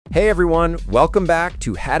Hey everyone, welcome back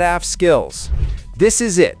to HADAF Skills. This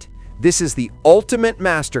is it. This is the ultimate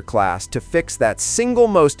masterclass to fix that single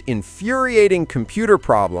most infuriating computer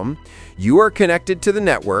problem. You are connected to the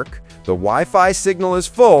network, the Wi-Fi signal is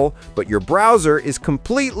full, but your browser is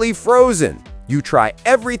completely frozen. You try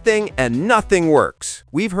everything and nothing works.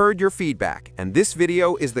 We've heard your feedback, and this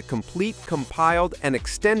video is the complete, compiled, and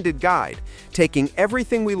extended guide, taking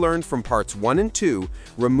everything we learned from parts 1 and 2,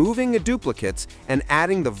 removing the duplicates, and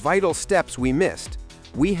adding the vital steps we missed.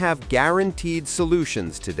 We have guaranteed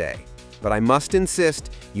solutions today. But I must insist,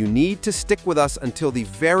 you need to stick with us until the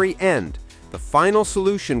very end. The final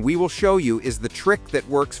solution we will show you is the trick that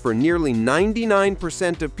works for nearly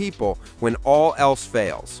 99% of people when all else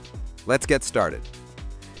fails. Let's get started.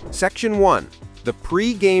 Section 1. The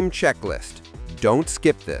pre-game checklist. Don't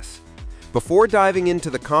skip this. Before diving into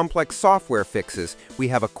the complex software fixes, we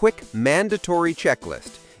have a quick mandatory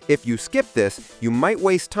checklist. If you skip this, you might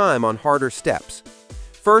waste time on harder steps.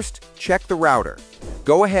 First, check the router.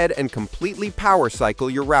 Go ahead and completely power cycle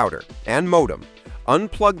your router and modem.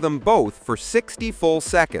 Unplug them both for 60 full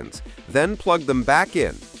seconds, then plug them back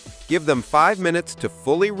in. Give them 5 minutes to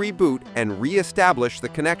fully reboot and re-establish the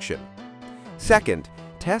connection. Second,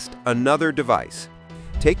 test another device.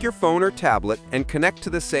 Take your phone or tablet and connect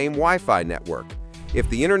to the same Wi-Fi network. If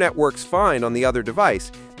the internet works fine on the other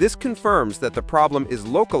device, this confirms that the problem is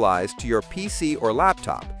localized to your PC or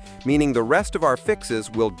laptop, meaning the rest of our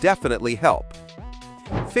fixes will definitely help.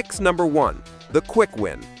 Fix number 1, the quick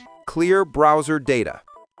win. Clear browser data.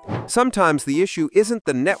 Sometimes the issue isn't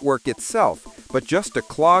the network itself, but just a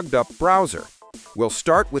clogged up browser. We'll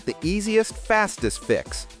start with the easiest, fastest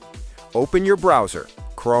fix. Open your browser,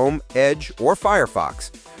 Chrome, Edge, or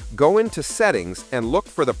Firefox. Go into Settings and look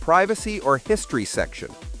for the Privacy or History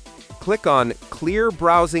section. Click on Clear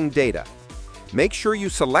Browsing Data. Make sure you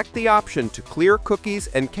select the option to clear cookies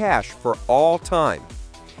and cache for all time.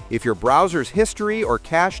 If your browser's history or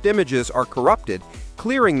cached images are corrupted,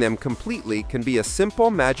 clearing them completely can be a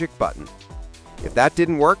simple magic button. If that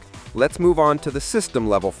didn't work, let's move on to the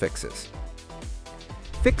system-level fixes.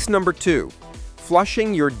 Fix number 2.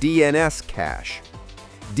 Flushing your DNS cache.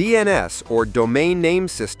 DNS, or Domain Name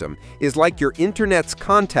System, is like your internet's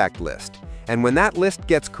contact list, and when that list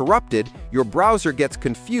gets corrupted, your browser gets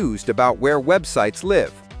confused about where websites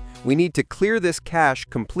live. We need to clear this cache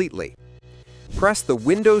completely. Press the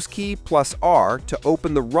Windows key plus R to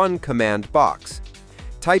open the Run command box.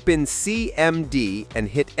 Type in CMD and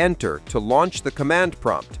hit Enter to launch the command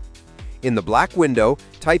prompt. In the black window,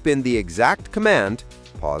 type in the exact command,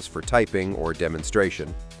 pause for typing or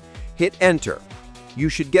demonstration. Hit Enter. You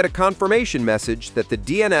should get a confirmation message that the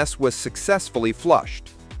DNS was successfully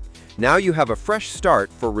flushed. Now you have a fresh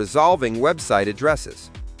start for resolving website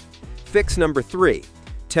addresses. Fix number 3.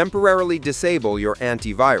 Temporarily disable your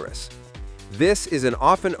antivirus. This is an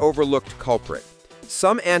often overlooked culprit.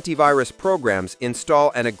 Some antivirus programs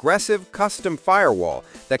install an aggressive custom firewall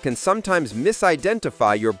that can sometimes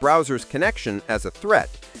misidentify your browser's connection as a threat,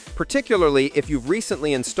 particularly if you've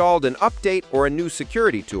recently installed an update or a new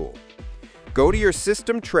security tool. Go to your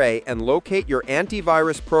system tray and locate your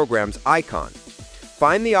antivirus program's icon.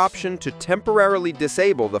 Find the option to temporarily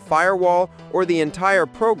disable the firewall or the entire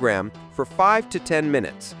program for 5 to 10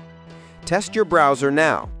 minutes. Test your browser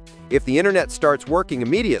now. If the internet starts working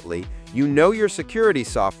immediately, you know your security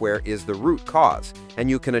software is the root cause, and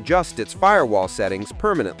you can adjust its firewall settings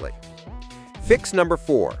permanently. Fix number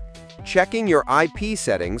 4. Checking your IP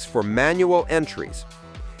settings for manual entries.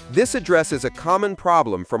 This addresses a common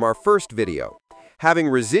problem from our first video, having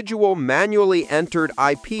residual manually entered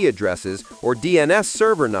IP addresses or DNS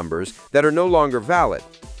server numbers that are no longer valid.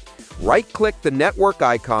 Right-click the network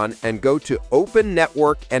icon and go to Open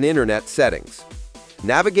Network and Internet Settings.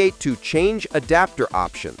 Navigate to Change Adapter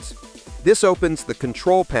Options. This opens the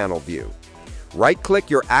control panel view. Right-click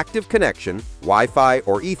your active connection, Wi-Fi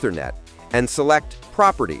or Ethernet, and select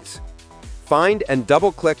Properties. Find and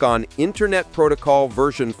double-click on Internet Protocol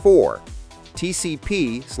version 4,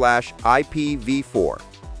 TCP/IPv4.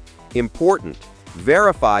 Important,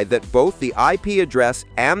 verify that both the IP address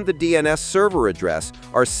and the DNS server address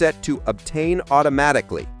are set to Obtain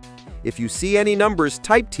Automatically. If you see any numbers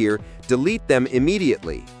typed here, delete them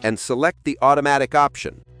immediately and select the automatic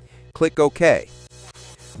option. Click OK.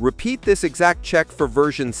 Repeat this exact check for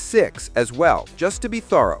version 6 as well, just to be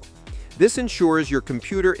thorough. This ensures your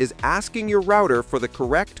computer is asking your router for the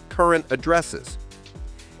correct current addresses.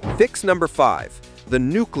 Fix number 5, the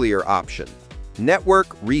nuclear option.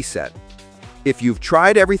 Network reset. If you've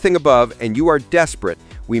tried everything above and you are desperate,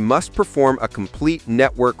 we must perform a complete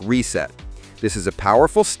network reset. This is a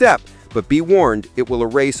powerful step, But be warned, it will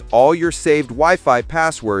erase all your saved Wi-Fi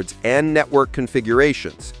passwords and network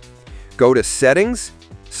configurations. Go to Settings,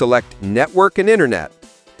 select Network and Internet.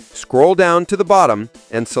 Scroll down to the bottom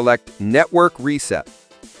and select Network Reset.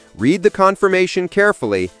 Read the confirmation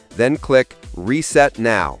carefully, then click Reset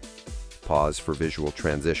Now. Pause for visual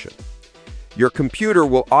transition. Your computer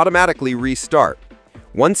will automatically restart.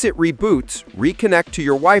 Once it reboots, reconnect to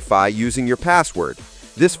your Wi-Fi using your password.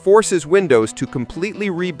 This forces Windows to completely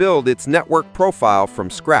rebuild its network profile from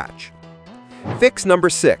scratch. Fix number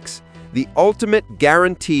 6, the ultimate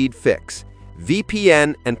guaranteed fix: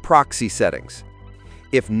 VPN and Proxy Settings.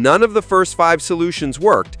 If none of the first 5 solutions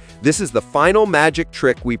worked, this is the final magic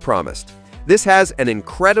trick we promised. This has an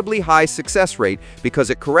incredibly high success rate because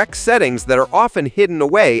it corrects settings that are often hidden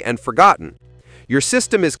away and forgotten. Your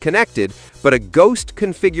system is connected, but a ghost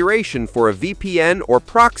configuration for a VPN or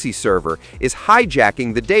proxy server is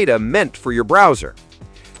hijacking the data meant for your browser.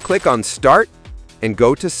 Click on Start and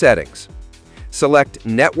go to Settings. Select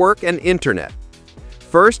Network and Internet.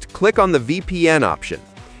 First, click on the VPN option.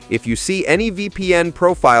 If you see any VPN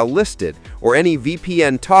profile listed or any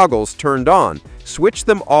VPN toggles turned on, switch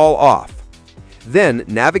them all off. Then,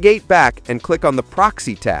 navigate back and click on the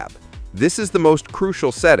Proxy tab. This is the most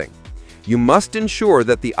crucial setting. You must ensure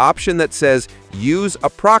that the option that says Use a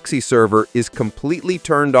proxy server is completely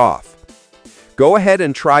turned off. Go ahead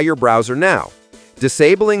and try your browser now.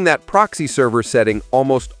 Disabling that proxy server setting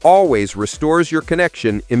almost always restores your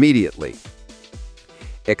connection immediately.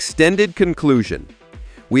 Extended conclusion.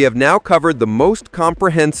 We have now covered the most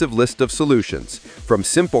comprehensive list of solutions, from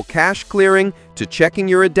simple cache clearing to checking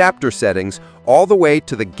your adapter settings, all the way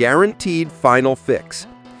to the guaranteed final fix.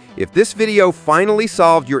 If this video finally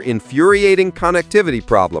solved your infuriating connectivity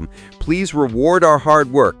problem, please reward our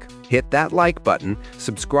hard work. Hit that like button,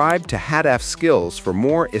 subscribe to HADAF Skills for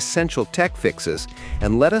more essential tech fixes,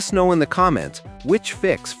 and let us know in the comments which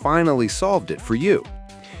fix finally solved it for you.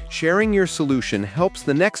 Sharing your solution helps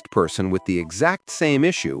the next person with the exact same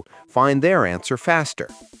issue find their answer faster.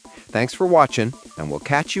 Thanks for watching, and we'll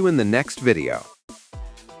catch you in the next video.